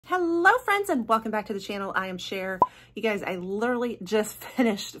Hello friends and welcome back to the channel. I am Cher. You guys, I literally just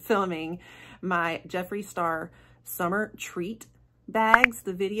finished filming my Jeffree Star summer treat bags,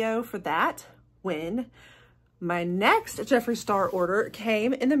 the video for that, when my next Jeffree Star order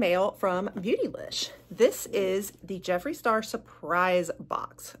came in the mail from Beautylish. This is the Jeffree Star surprise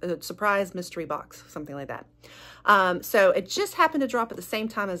box, a surprise mystery box, something like that. So it just happened to drop at the same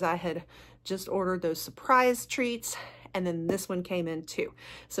time as I had just ordered those surprise treats. And then this one came in too.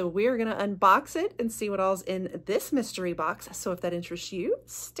 So we're gonna unbox it and see what all's in this mystery box. So if that interests you,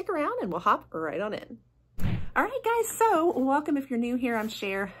 stick around and we'll hop right on in. All right guys, so welcome if you're new here. I'm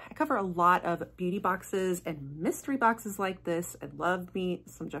Cher. I cover a lot of beauty boxes and mystery boxes like this. I love me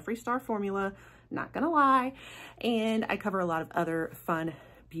some Jeffree Star formula, not gonna lie. And I cover a lot of other fun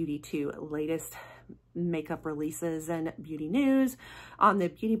beauty too, latest makeup releases and beauty news. On the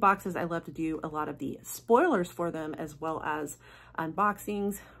beauty boxes, I love to do a lot of the spoilers for them, as well as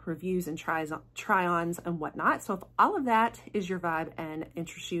unboxings, reviews, and try-ons and whatnot. So if all of that is your vibe and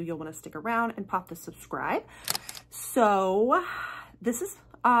interests you, you'll want to stick around and pop the subscribe. So this is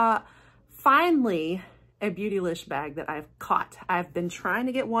finally a Beautylish bag that I've caught. I've been trying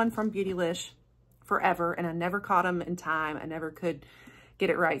to get one from Beautylish forever, and I never caught them in time. I never could get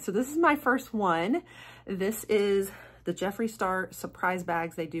it right. So this is my first one. This is the Jeffree Star surprise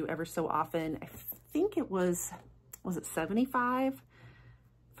bags they do ever so often. I think it was it 75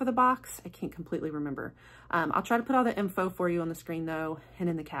 for the box? I can't completely remember. I'll try to put all the info for you on the screen though, and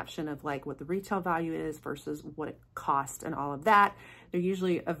in the caption of like what the retail value is versus what it costs and all of that. They're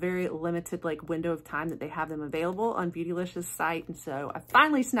usually a very limited like window of time that they have them available on Beautylish's site. And so I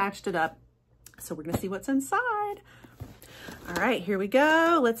finally snatched it up. So we're gonna see what's inside. All right, here we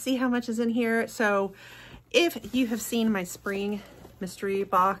go. Let's see how much is in here. So if you have seen my spring mystery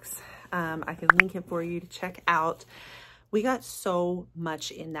box, I can link it for you to check out. We got so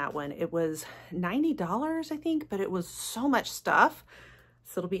much in that one. It was $90, I think, but it was so much stuff.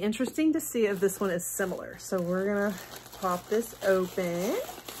 So it'll be interesting to see if this one is similar. So we're gonna pop this open,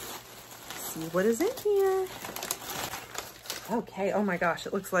 see what is in here. Okay, oh my gosh,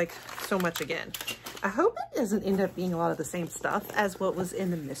 it looks like so much again. I hope it doesn't end up being a lot of the same stuff as what was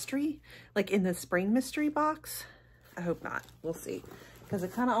in the mystery, like in the spring mystery box. I hope not. We'll see. Because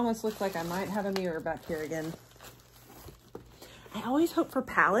it kind of almost looks like I might have a mirror back here again. I always hope for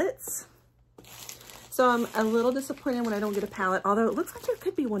palettes. So I'm a little disappointed when I don't get a palette, although it looks like there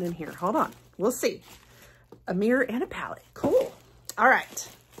could be one in here. Hold on. We'll see. A mirror and a palette. Cool. All right.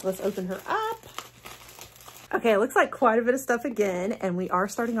 Let's open her up. Okay, it looks like quite a bit of stuff again, and we are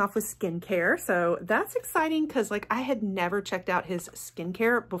starting off with skincare. So that's exciting because like I had never checked out his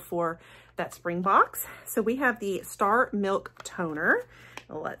skincare before that spring box. So we have the Star Milk Toner.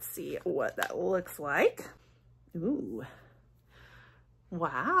 Let's see what that looks like. Ooh,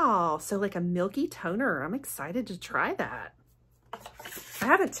 wow. So like a milky toner. I'm excited to try that. I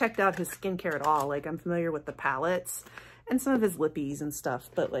haven't checked out his skincare at all. Like I'm familiar with the palettes and some of his lippies and stuff,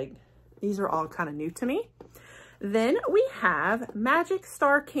 but like these are all kind of new to me. Then we have Magic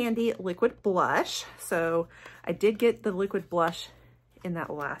Star Candy Liquid Blush. So I did get the liquid blush in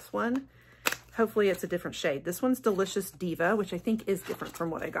that last one. Hopefully it's a different shade. This one's Delicious Diva, which I think is different from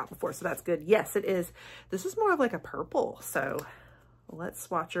what I got before. So that's good. Yes, it is. This is more of like a purple. So let's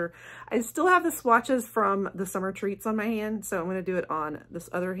swatch her. I still have the swatches from the summer treats on my hand. So I'm going to do it on this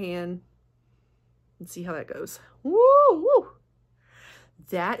other hand and see how that goes. Woo! Woo.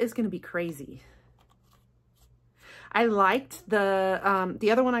 That is going to be crazy. I liked the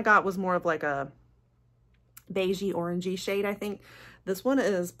other one I got was more of like a beigey orangey shade, I think. This one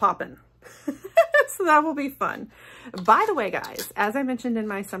is popping. So that will be fun. By the way, guys, as I mentioned in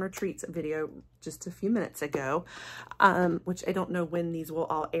my summer treats video just a few minutes ago, which I don't know when these will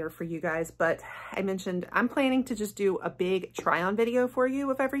all air for you guys, but I mentioned I'm planning to just do a big try-on video for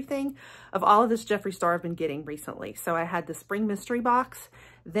you of everything, of all of this Jeffree Star I've been getting recently. So I had the spring mystery box,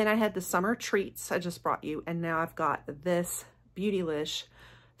 then I had the summer treats I just brought you, and now I've got this Beautylish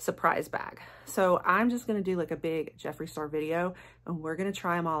surprise bag. So I'm just going to do like a big Jeffree Star video, and we're going to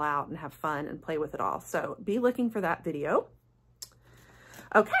try them all out and have fun and play with it all. So be looking for that video.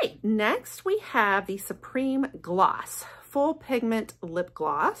 Okay, next we have the Supreme Gloss Full Pigment Lip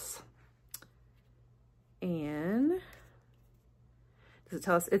Gloss. And does it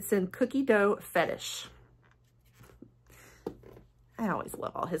tell us it's in Cookie Dough Fetish? I always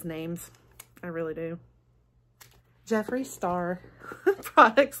love all his names. I really do. Jeffree Star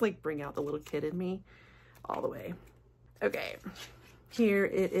products like bring out the little kid in me all the way. Okay, here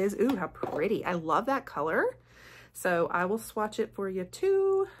it is. Ooh, how pretty. I love that color. So I will swatch it for you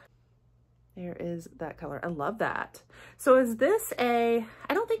too. There is that color. I love that. So is this I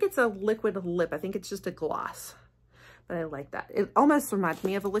don't think it's a liquid lip. I think it's just a gloss, but I like that. It almost reminds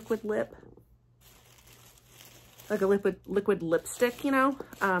me of a liquid lip, like a liquid lipstick, you know,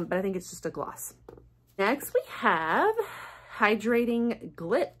 but I think it's just a gloss. Next we have Hydrating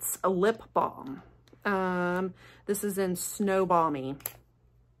Glitz, a lip balm. This is in Snow Balmy.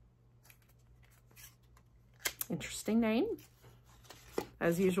 Interesting name,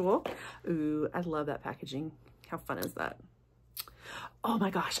 as usual. Ooh, I love that packaging. How fun is that? Oh my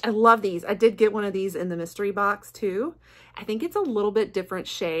gosh, I love these. I did get one of these in the mystery box too. I think it's a little bit different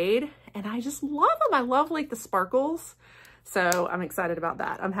shade, and I just love them. I love like the sparkles. So I'm excited about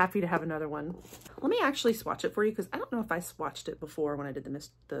that. I'm happy to have another one. Let me actually swatch it for you because I don't know if I swatched it before when I did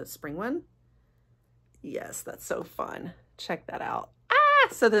the spring one. Yes, that's so fun. Check that out. Ah,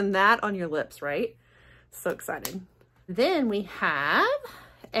 so then that on your lips, right? So excited. Then we have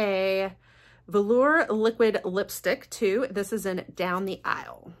a Velour liquid lipstick too. This is in Down the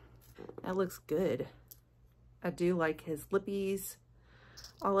Aisle. That looks good. I do like his lippies,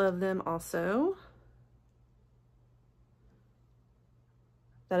 all of them also.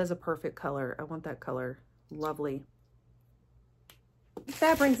 That is a perfect color. I want that color. Lovely.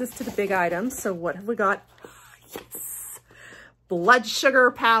 That brings us to the big items. So what have we got? Yes! Blood Sugar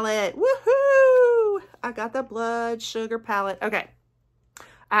palette. Woohoo! I got the Blood Sugar palette. Okay.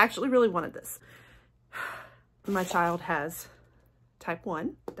 I actually really wanted this. My child has type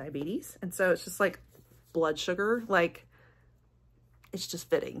 1 diabetes. And so it's just like blood sugar. Like, it's just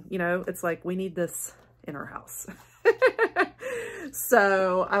fitting. You know, it's like we need this in our house.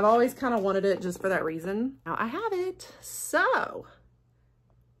 So I've always kind of wanted it just for that reason. Now I have it. So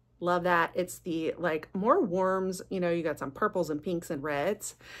love that. It's the like more warms, you know, you got some purples and pinks and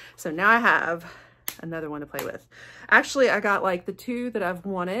reds. So now I have another one to play with. Actually, I got like the two that I've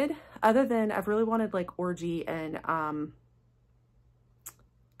wanted, other than I've really wanted like Orgy and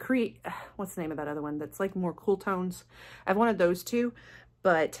what's the name of that other one that's like more cool tones. I've wanted those two,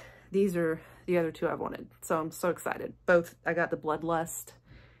 but these are the other two I've wanted. So I'm so excited. Both, I got the Bloodlust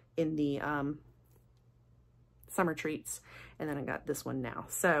in the Summer Treats, and then I got this one now.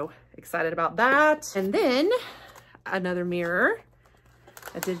 So excited about that. And then another mirror.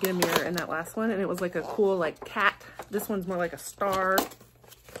 I did get a mirror in that last one, and it was like a cool like cat. This one's more like a star,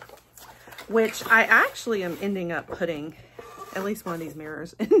 which I actually am ending up putting at least one of these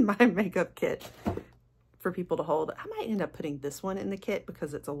mirrors in my makeup kit for people to hold. I might end up putting this one in the kit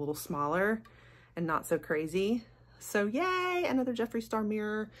because it's a little smaller and not so crazy. So yay, another Jeffree Star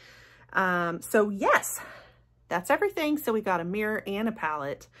mirror. So yes, that's everything. So we got a mirror and a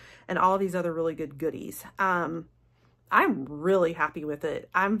palette and all these other really good goodies. I'm really happy with it.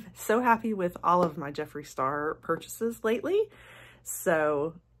 I'm so happy with all of my Jeffree Star purchases lately.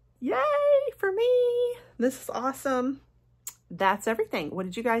 So yay for me. This is awesome. That's everything. What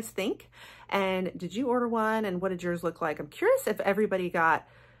did you guys think? And did you order one? And what did yours look like? I'm curious if everybody got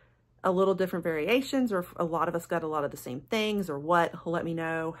a little different variations, or if a lot of us got a lot of the same things, or what. Let me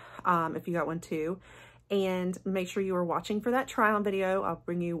know if you got one too. And make sure you are watching for that try on video. I'll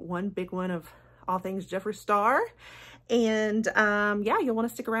bring you one big one of all things Jeffree Star. And yeah, you'll want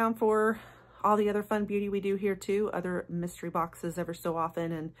to stick around for all the other fun beauty we do here too. Other mystery boxes ever so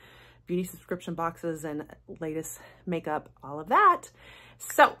often, and beauty subscription boxes, and latest makeup, all of that.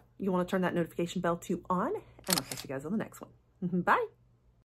 So you want to turn that notification bell to on, and I'll catch you guys on the next one. Bye.